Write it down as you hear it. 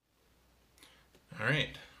All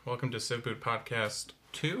right, welcome to CivBoot Podcast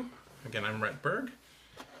 2. Again, I'm Rhett Berg.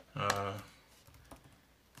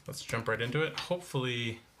 Let's jump right into it.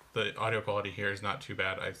 Hopefully the audio quality here is not too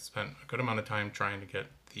bad. I spent a good amount of time trying to get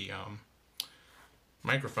the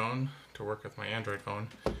microphone to work with my Android phone.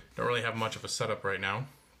 Don't really have much of a setup right now.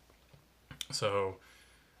 So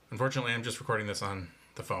unfortunately, I'm just recording this on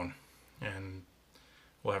the phone, and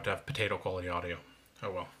we'll have to have potato quality audio.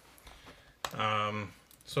 Oh well.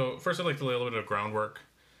 So first I'd like to lay a little bit of groundwork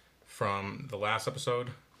from the last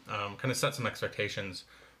episode, kind of set some expectations.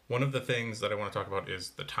 One of the things that I want to talk about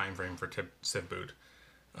is the time frame for CivBoot.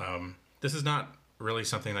 This is not really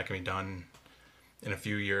something that can be done in a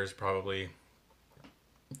few years, probably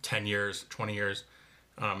 10 years, 20 years.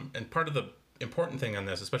 And part of the important thing on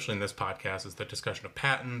this, especially in this podcast, is the discussion of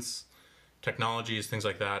patents, technologies, things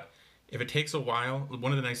like that. If it takes a while,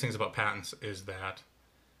 one of the nice things about patents is that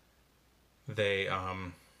they,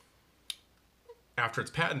 after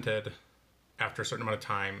it's patented, after a certain amount of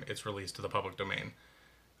time, it's released to the public domain.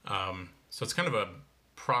 So it's kind of a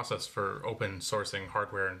process for open sourcing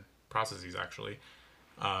hardware and processes, actually.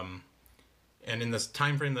 And in this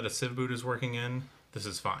time frame that a CivBoot is working in, this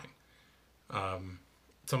is fine.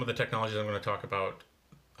 Some of the technologies I'm going to talk about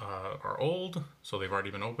are old, so they've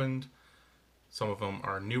already been opened. Some of them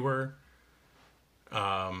are newer,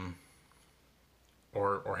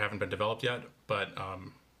 or haven't been developed yet, but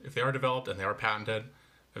if they are developed and they are patented,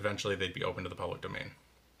 eventually they'd be open to the public domain.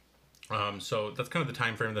 So that's kind of the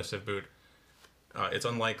time frame of the CivBoot. It's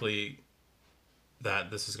unlikely that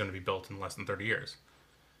this is going to be built in less than 30 years,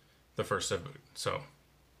 the first CivBoot. So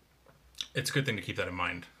it's a good thing to keep that in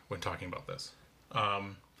mind when talking about this.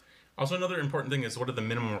 Also, another important thing is, what are the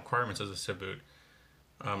minimum requirements of the CivBoot?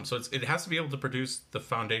 So it has to be able to produce the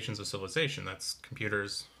foundations of civilization. That's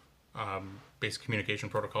computers, basic communication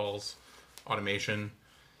protocols, automation,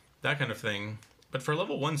 that kind of thing. But for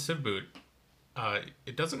level 1 CivBoot,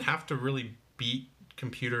 it doesn't have to really beat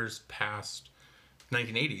computers past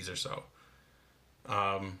 1980s or so.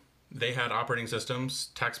 They had operating systems,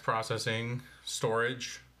 text processing,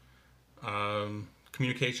 storage,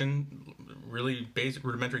 communication, really basic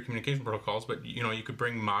rudimentary communication protocols, but you could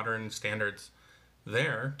bring modern standards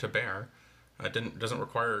there to bear. It doesn't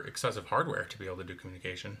require excessive hardware to be able to do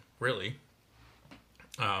communication, really.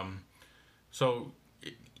 So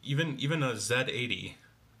even a Z80,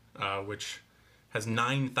 which has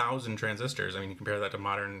 9,000 transistors. I mean, you compare that to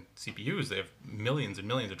modern CPUs, they have millions and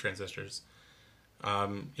millions of transistors.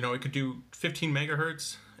 It could do 15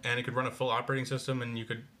 megahertz, and it could run a full operating system, and you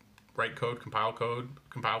could write code,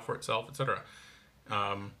 compile for itself, etc.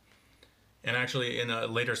 And actually, in a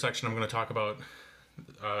later section, I'm going to talk about,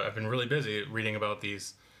 I've been really busy reading about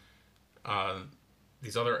these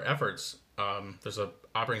other efforts. There's an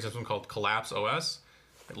operating system called Collapse OS.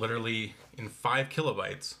 It literally, in 5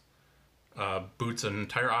 kilobytes, boots an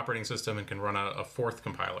entire operating system and can run a fourth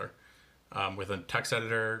compiler with a text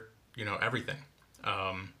editor, everything.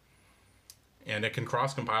 And it can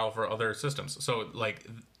cross-compile for other systems. So,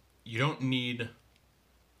 you don't need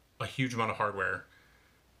a huge amount of hardware,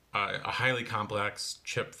 a highly complex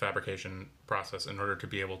chip fabrication process in order to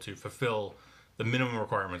be able to fulfill the minimum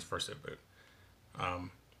requirements for CivBoot.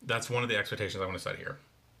 That's one of the expectations I want to set here.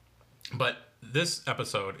 But this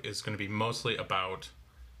episode is going to be mostly about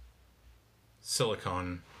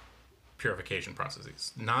silicon purification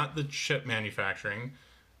processes. Not the chip manufacturing,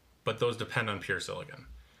 but those depend on pure silicon.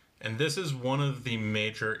 And this is one of the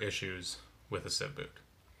major issues with a CivBoot.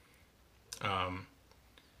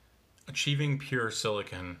 Achieving pure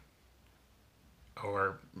silicon,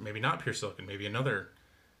 or maybe not pure silicon, maybe another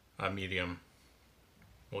medium,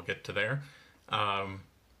 we'll get to there,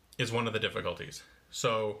 is one of the difficulties.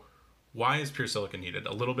 So why is pure silicon needed?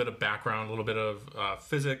 A little bit of background, a little bit of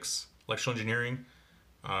physics, electrical engineering.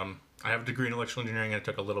 I have a degree in electrical engineering, and I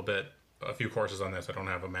took a few courses on this. I don't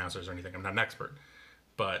have a master's or anything. I'm not an expert.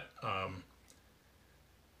 But,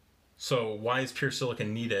 so why is pure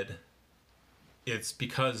silicon needed? It's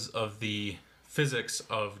because of the physics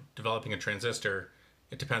of developing a transistor.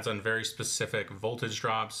 It depends on very specific voltage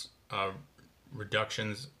drops,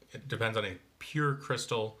 reductions. It depends on a pure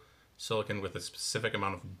crystal silicon with a specific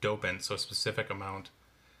amount of dopant, so a specific amount,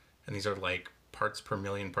 and these are like parts per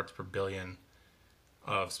million, parts per billion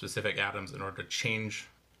of specific atoms in order to change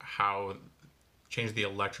the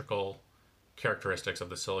electrical characteristics of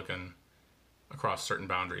the silicon across certain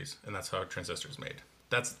boundaries, and that's how a transistor is made.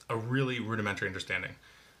 That's a really rudimentary understanding.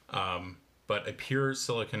 But a pure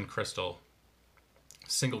silicon crystal,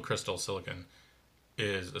 single crystal silicon,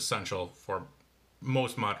 is essential for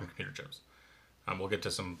most modern computer chips. We'll get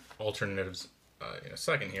to some alternatives in a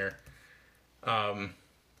second here.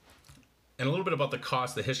 And And a little bit about the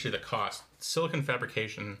cost, the history of the cost. Silicon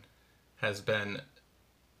fabrication has been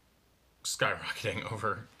skyrocketing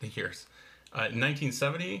over the years. In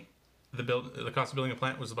 1970, the cost of building a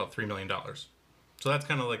plant was about $3 million. So that's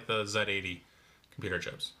kind of like the Z80 computer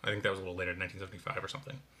chips. I think that was a little later, 1975 or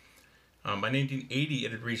something. By 1980,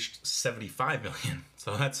 it had reached 75 million.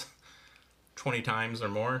 So that's 20 times or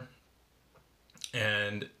more.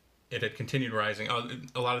 And it had continued rising. Oh,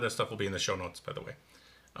 a lot of this stuff will be in the show notes, by the way.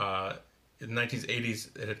 In the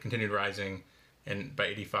 1980s, it had continued rising. And by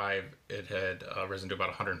 85, it had risen to about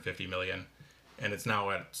 150 million. And it's now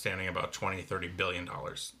at standing about $20-30 billion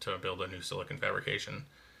to build a new silicon fabrication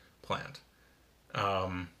plant.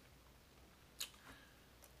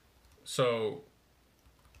 So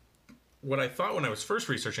what I thought when I was first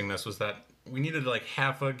researching this was that we needed like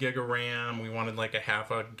half a gig of RAM. We wanted like a half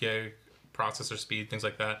a gig processor speed, things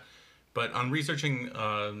like that. But on researching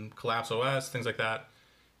Collapse OS, things like that,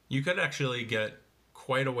 you could actually get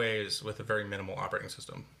quite a ways with a very minimal operating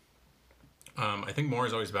system. I think more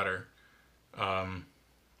is always better.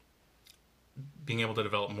 Being able to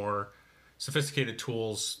develop more sophisticated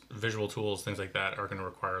tools, visual tools, things like that are going to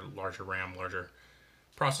require larger RAM, larger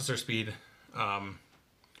processor speed.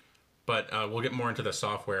 But we'll get more into the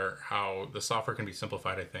software, how the software can be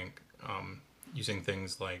simplified, I think, using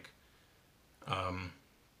things like,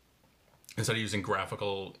 instead of using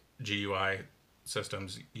graphical GUI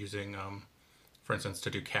systems, using, for instance, to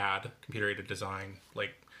do CAD, computer-aided design,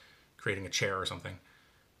 like creating a chair or something.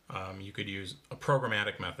 You could use a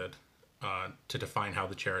programmatic method to define how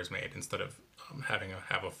the chair is made instead of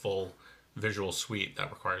have a full visual suite that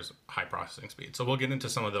requires high processing speed. So we'll get into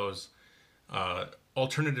some of those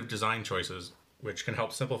alternative design choices, which can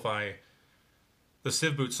help simplify the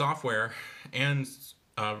CivBoot software and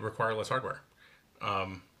require less hardware.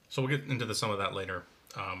 So we'll get into some of that later.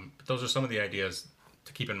 But those are some of the ideas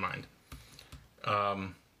to keep in mind.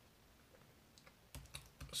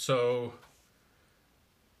 So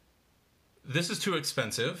this is too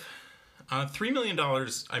expensive. $3 million,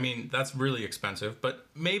 I mean, that's really expensive, but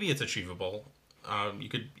maybe it's achievable. You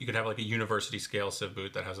could have like a university scale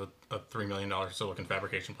CivBoot that has a $3 million silicon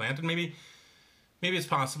fabrication plant, and maybe it's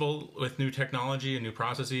possible with new technology and new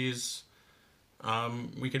processes.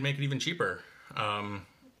 We could make it even cheaper.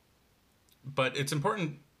 But it's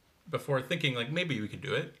important before thinking like maybe we could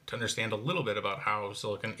do it to understand a little bit about how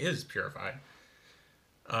silicon is purified.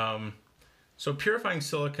 So purifying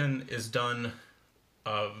silicon is done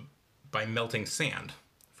by melting sand,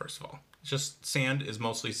 first of all. Just sand is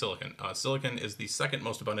mostly silicon. Silicon is the second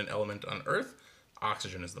most abundant element on Earth.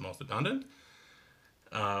 Oxygen is the most abundant.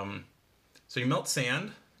 So you melt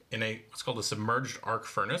sand in what's called a submerged arc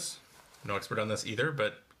furnace. I'm no expert on this either,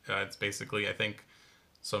 but it's basically, I think,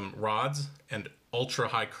 some rods and ultra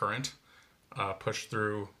high current push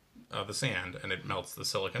through the sand, and it melts the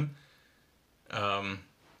silicon. The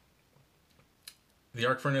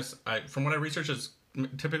arc furnace, from what I researched, is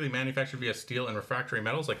typically manufactured via steel and refractory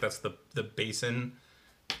metals. Like that's the basin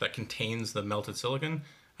that contains the melted silicon.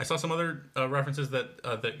 I saw some other references that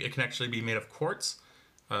it can actually be made of quartz.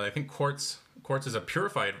 I think quartz is a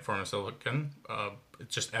purified form of silicon.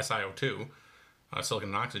 It's just SiO2, silicon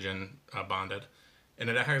and oxygen bonded. And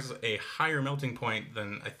it has a higher melting point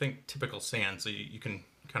than, I think, typical sand. So you can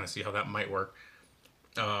kind of see how that might work.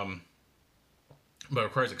 But it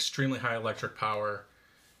requires extremely high electric power.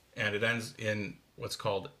 And it ends in what's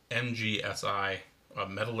called MgSi,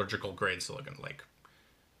 metallurgical grade silicon, like,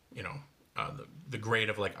 you know, the grade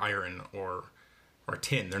of like iron or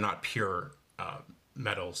tin. They're not pure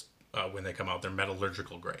metals when they come out. They're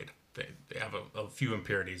metallurgical grade. They have a few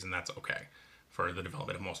impurities, and that's okay for the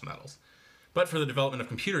development of most metals. But for the development of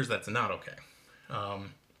computers, that's not okay.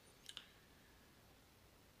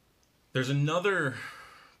 There's another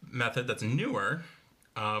method that's newer,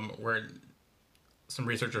 where some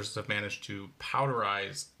researchers have managed to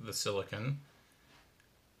powderize the silicon,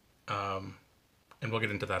 and we'll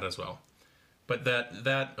get into that as well. But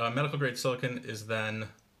that medical grade silicon is then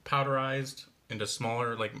powderized into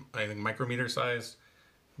smaller, like I think micrometer sized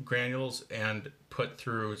granules, and put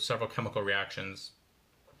through several chemical reactions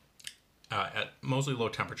at mostly low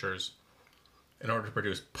temperatures in order to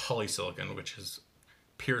produce polysilicon, which is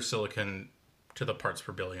pure silicon to the parts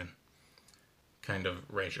per billion kind of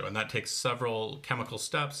ratio. And that takes several chemical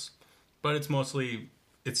steps, but it's mostly,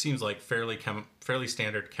 it seems like fairly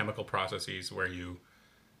standard chemical processes where you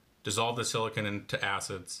dissolve the silicon into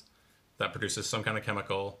acids that produces some kind of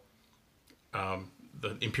chemical.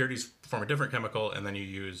 The impurities form a different chemical, and then you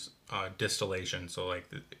use distillation. So like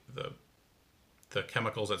the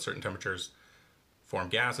chemicals at certain temperatures form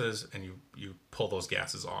gases, and you pull those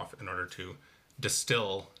gases off in order to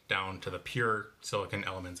distill down to the pure silicon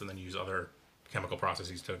elements and then use other chemical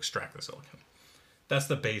processes to extract the silicon. That's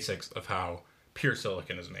the basics of how pure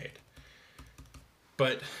silicon is made.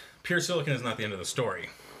 But pure silicon is not the end of the story.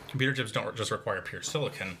 Computer chips don't just require pure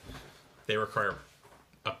silicon. They require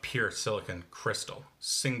a pure silicon crystal,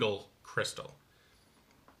 single crystal.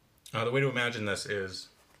 The way to imagine this is,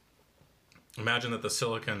 imagine that the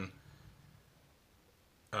silicon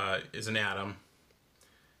is an atom,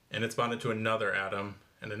 and it's bonded to another atom,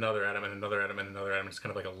 and another atom, and another atom, and another atom. It's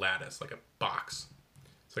kind of like a lattice, like a box.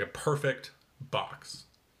 It's like a perfect box.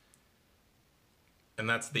 And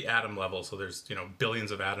that's the atom level, so there's,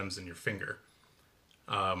 billions of atoms in your finger.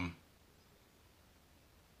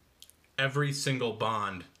 Every single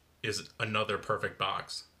bond is another perfect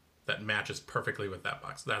box that matches perfectly with that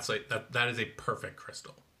box. That is a perfect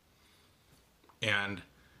crystal. And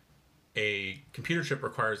a computer chip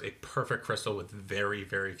requires a perfect crystal with very,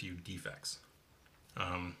 very few defects.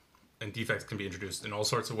 And defects can be introduced in all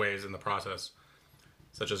sorts of ways in the process,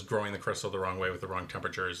 such as growing the crystal the wrong way with the wrong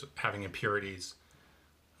temperatures, having impurities,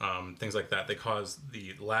 things like that. They cause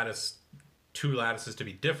the two lattices to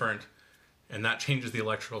be different, and that changes the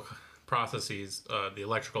electrical processes, the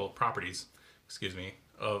electrical properties,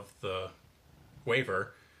 of the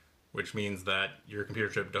wafer, which means that your computer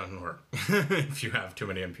chip doesn't work if you have too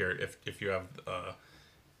many impurities. If you have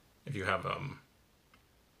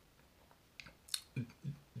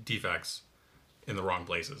defects in the wrong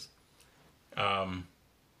places.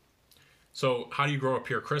 So how do you grow a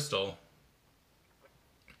pure crystal?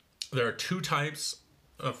 There are two types,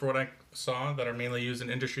 for what I saw, that are mainly used in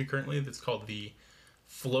industry currently. That's called the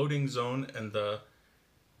floating zone and the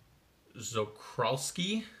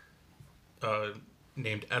Czochralski,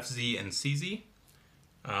 named FZ and CZ.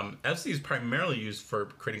 FZ is primarily used for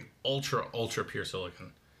creating ultra pure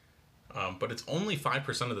silicon, but it's only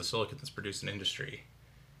 5% of the silicon that's produced in industry.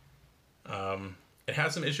 It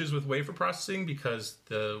has some issues with wafer processing because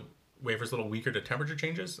the wafer's a little weaker to temperature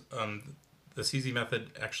changes. The CZ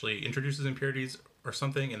method actually introduces impurities or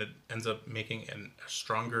something, and it ends up making a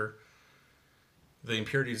stronger. The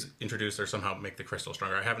impurities introduced are somehow make the crystal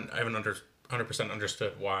stronger. I haven't 100%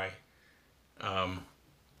 understood why.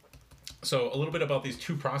 So a little bit about these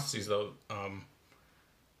two processes, though.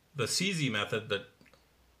 The CZ method, that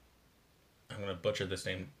I'm going to butcher this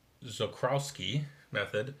name, Czochralski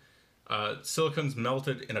method, silicon's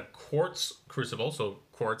melted in a quartz crucible. So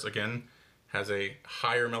quartz, again, has a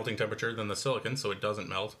higher melting temperature than the silicon, so it doesn't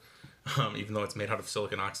melt, even though it's made out of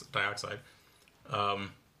silicon dioxide.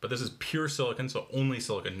 But this is pure silicon, so only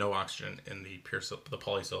silicon, no oxygen in the the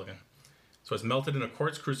polysilicon. So it's melted in a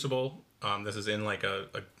quartz crucible. This is in like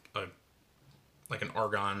like an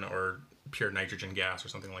argon or pure nitrogen gas or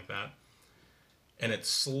something like that. And it's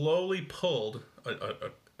slowly pulled.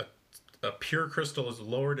 A pure crystal is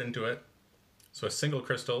lowered into it. So a single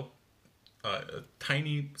crystal, a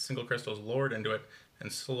tiny single crystal is lowered into it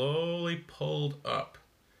and slowly pulled up.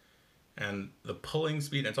 And the pulling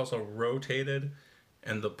speed, it's also rotated,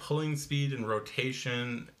 and the pulling speed and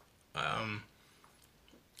rotation,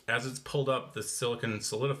 as it's pulled up, the silicon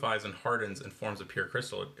solidifies and hardens and forms a pure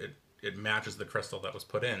crystal. It matches the crystal that was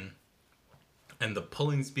put in. And the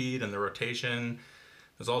pulling speed and the rotation,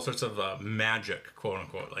 there's all sorts of magic, quote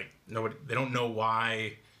unquote. Like, they don't know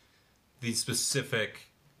why the specific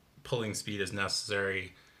pulling speed is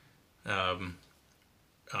necessary, but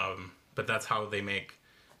that's how they make.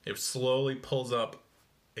 It slowly pulls up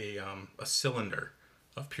a cylinder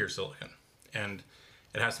of pure silicon, and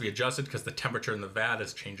it has to be adjusted because the temperature in the vat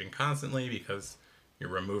is changing constantly because you're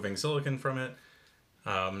removing silicon from it.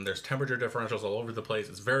 There's temperature differentials all over the place.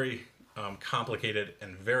 It's very complicated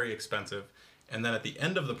and very expensive. And then at the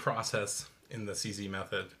end of the process in the CZ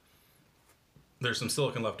method, there's some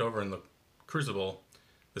silicon left over in the crucible,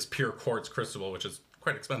 this pure quartz crucible, which is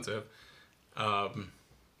quite expensive.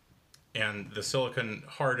 And the silicon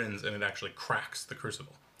hardens and it actually cracks the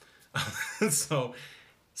crucible. So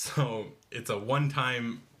it's a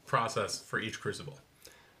one-time process for each crucible,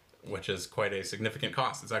 which is quite a significant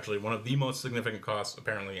cost. It's actually one of the most significant costs,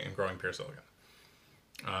 apparently, in growing pure silicon.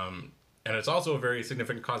 And it's also a very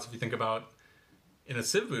significant cost if you think about, in a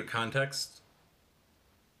civ boot context,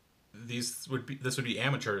 this would be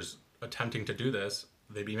amateurs attempting to do this.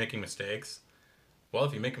 They'd be making mistakes. Well,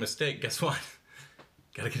 if you make a mistake, guess what?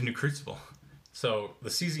 Gotta get a new crucible. So the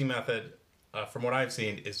CZ method, from what I've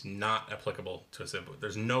seen, is not applicable to a civ boot.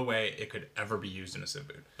 There's no way it could ever be used in a civ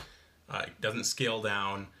boot. It doesn't scale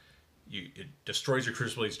down. It destroys your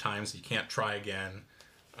crucible each time, so you can't try again.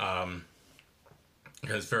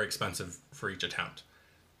 Because it's very expensive for each attempt.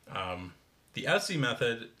 The SC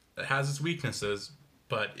method has its weaknesses,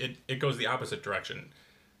 but it goes the opposite direction.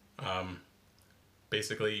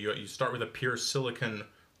 Basically, you start with a pure silicon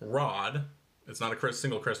rod. It's not a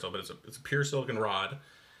single crystal, but it's a pure silicon rod.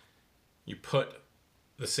 You put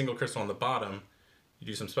the single crystal on the bottom. You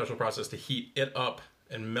do some special process to heat it up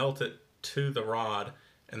and melt it to the rod,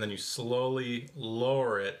 and then you slowly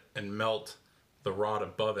lower it and melt the rod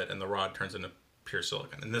above it, and the rod turns into pure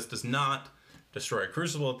silicon. And this does not destroy a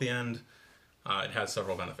crucible at the end. It has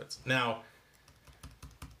several benefits. Now,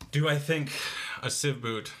 do I think a sieve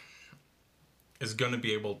boot is going to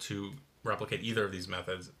be able to replicate either of these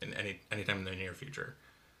methods in any time in the near future?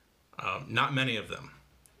 Not many of them.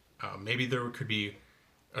 Maybe there could be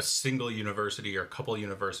a single university or a couple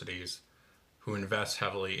universities who invest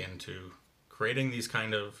heavily into creating these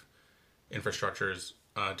kind of infrastructures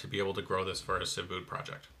to be able to grow this for a sieve boot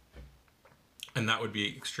project. And that would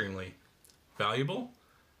be extremely valuable.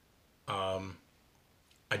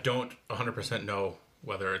 I don't 100% know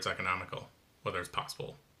whether it's economical, whether it's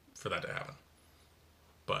possible for that to happen.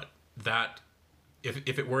 But that,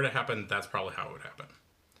 if it were to happen, that's probably how it would happen.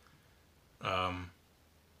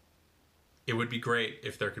 It would be great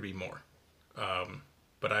if there could be more.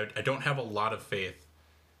 But I don't have a lot of faith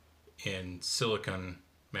in silicon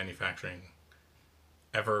manufacturing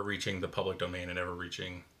ever reaching the public domain and ever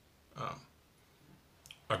reaching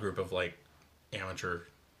a group of like amateur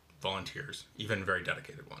volunteers, even very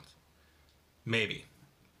dedicated ones. Maybe,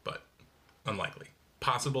 but unlikely.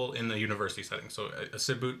 Possible in the university setting. So a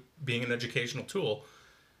sieve boot, being an educational tool,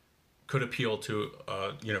 could appeal to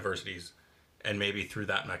universities, and maybe through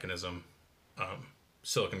that mechanism,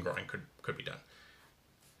 silicon growing could be done.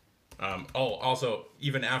 Also,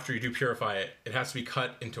 even after you do purify it, it has to be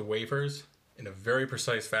cut into wafers in a very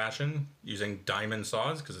precise fashion using diamond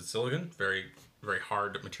saws, because it's silicon, very, very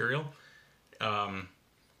hard material.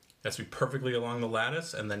 It has to be perfectly along the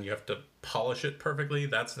lattice, and then you have to polish it perfectly.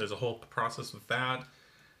 There's a whole process with that.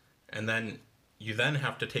 And then you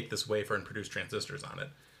have to take this wafer and produce transistors on it.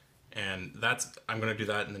 And I'm going to do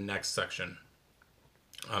that in the next section.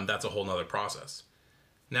 That's a whole nother process.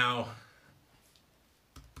 Now,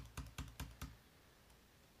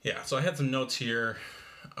 yeah, so I had some notes here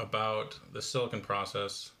about the silicon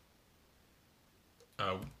process.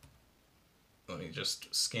 Let me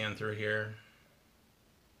just scan through here.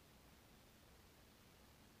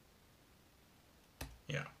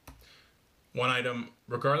 Yeah. One item,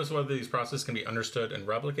 regardless of whether these processes can be understood and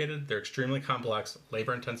replicated, they're extremely complex,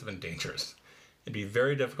 labor-intensive, and dangerous. It'd be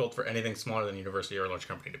very difficult for anything smaller than a university or a large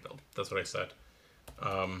company to build. That's what I said.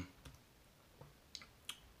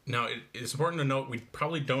 Now, it's important to note we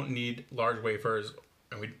probably don't need large wafers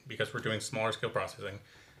because we're doing smaller scale processing.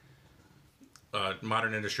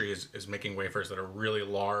 Modern industry is making wafers that are really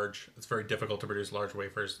large. It's very difficult to produce large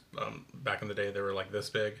wafers. Back in the day, they were like this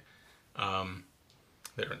big.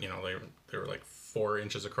 They were like 4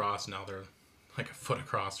 inches across. Now they're like a foot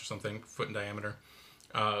across or something, foot in diameter.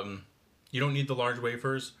 You don't need the large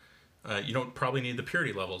wafers. You don't probably need the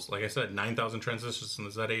purity levels. Like I said, 9,000 transistors in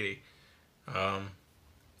the Z80.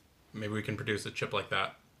 Maybe we can produce a chip like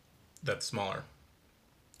that that's smaller.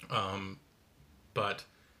 But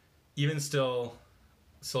even still,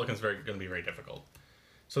 silicon's going to be very difficult.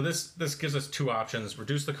 So this gives us 2 options: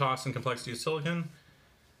 reduce the cost and complexity of silicon,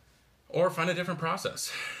 or find a different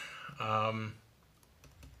process.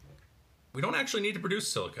 We don't actually need to produce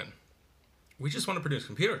silicon. We just want to produce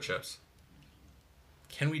computer chips.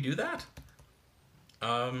 Can we do that?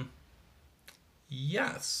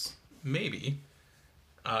 Yes, maybe.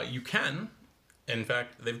 You can. In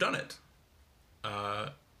fact, they've done it.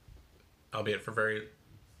 Albeit for very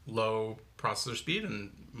low processor speed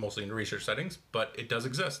and mostly in research settings, but it does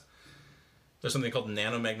exist. There's something called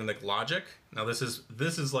nanomagnetic logic. Now this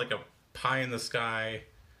is like a pie in the sky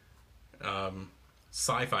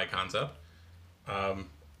sci-fi concept.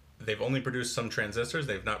 They've only produced some transistors.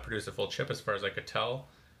 They've not produced a full chip as far as I could tell.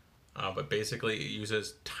 But basically it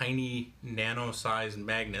uses tiny nano-sized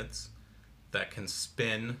magnets that can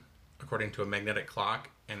spin according to a magnetic clock.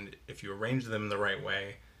 And if you arrange them the right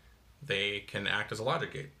way, they can act as a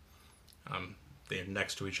logic gate. They're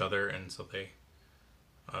next to each other, and so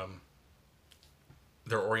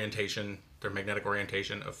their orientation, their magnetic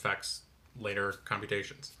orientation affects later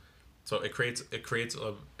computations. So it creates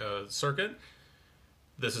a circuit.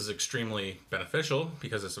 This is extremely beneficial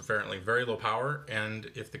because it's apparently very low power, and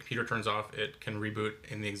if the computer turns off, it can reboot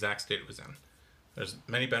in the exact state it was in. There's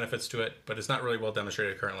many benefits to it, but it's not really well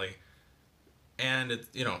demonstrated currently. And it's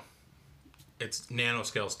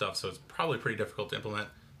nanoscale stuff, so it's probably pretty difficult to implement,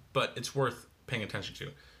 but it's worth paying attention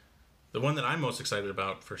to. The one that I'm most excited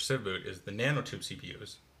about for sieve boot is the nanotube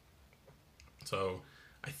CPUs. So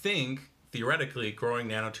I think theoretically, growing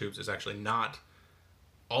nanotubes is actually not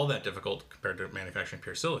all that difficult compared to manufacturing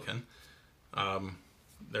pure silicon.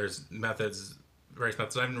 There's methods, various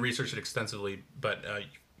methods. I haven't researched it extensively, but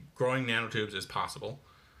growing nanotubes is possible.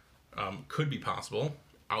 Could be possible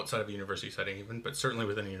outside of a university setting even, but certainly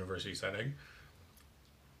within a university setting.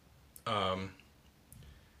 And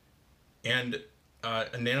a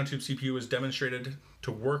nanotube CPU is demonstrated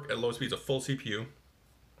to work at low speeds, a full CPU,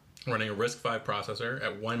 running a RISC-V processor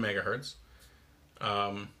at 1 megahertz.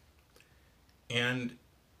 And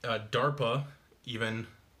DARPA even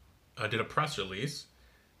did a press release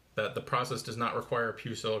that the process does not require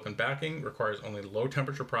pure silicon backing, requires only low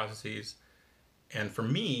temperature processes. And for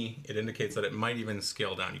me, it indicates that it might even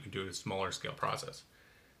scale down. You can do a smaller scale process.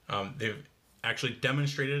 They've actually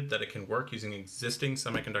demonstrated that it can work using existing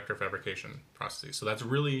semiconductor fabrication processes. So that's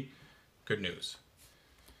really good news.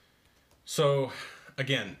 So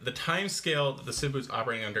again, the time scale that the CIV boot's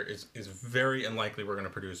operating under is very unlikely we're going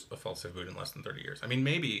to produce a full CIV boot in less than 30 years. I mean,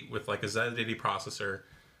 maybe with like a Z80 processor,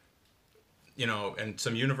 you know, and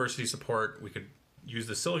some university support, we could use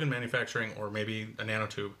the silicon manufacturing or maybe a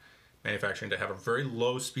nanotube manufacturing to have a very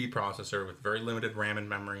low speed processor with very limited RAM and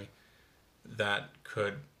memory that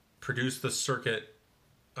could produce the circuit.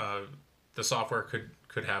 The software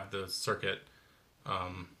could have the circuit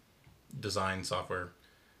design software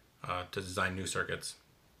to design new circuits,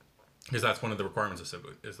 because that's one of the requirements of CIV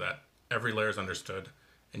boot, is that every layer is understood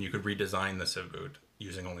and you could redesign the CIV boot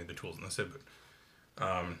using only the tools in the CIV boot.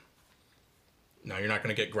 Now you're not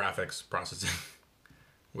going to get graphics processing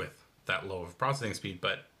with that low of processing speed,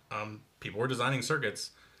 but people were designing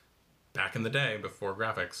circuits back in the day before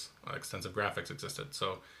graphics, extensive graphics existed.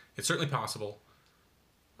 So it's certainly possible.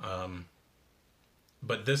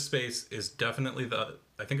 But this space is definitely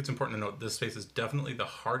I think it's important to note, this space is definitely the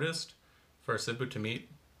hardest for a CIV boot to meet,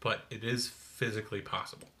 but it is physically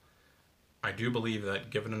possible. I do believe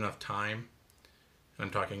that given enough time, and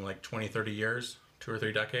I'm talking like 20, 30 years, 2 or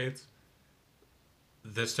 3 decades,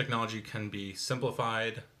 this technology can be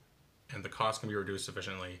simplified and the cost can be reduced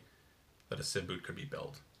sufficiently that a CIV boot could be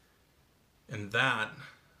built. And that,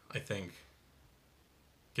 I think,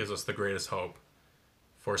 gives us the greatest hope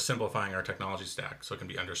for simplifying our technology stack so it can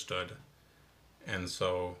be understood. And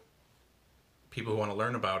so people who want to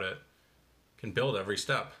learn about it can build every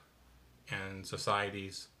step. And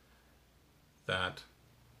societies that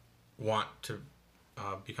want to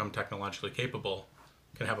become technologically capable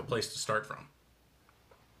can have a place to start from.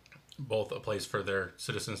 Both a place for their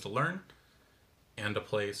citizens to learn and a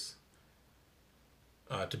place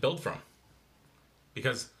to build from.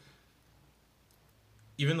 Because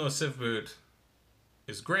even though a CIV boot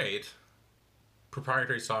is great,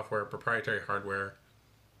 proprietary software, proprietary hardware,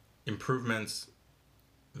 improvements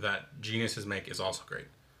that geniuses make is also great.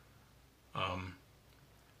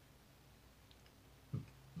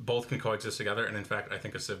 Both can coexist together, and in fact, I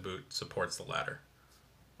think a CIV boot supports the latter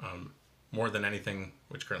more than anything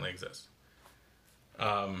which currently exists.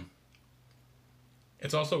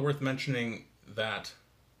 It's also worth mentioning that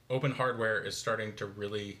open hardware is starting to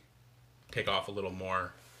really take off a little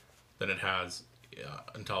more than it has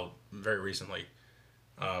until very recently.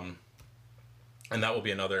 And that will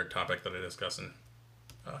be another topic that I discuss in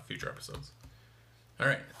future episodes. All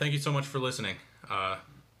right. Thank you so much for listening.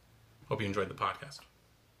 Hope you enjoyed the podcast.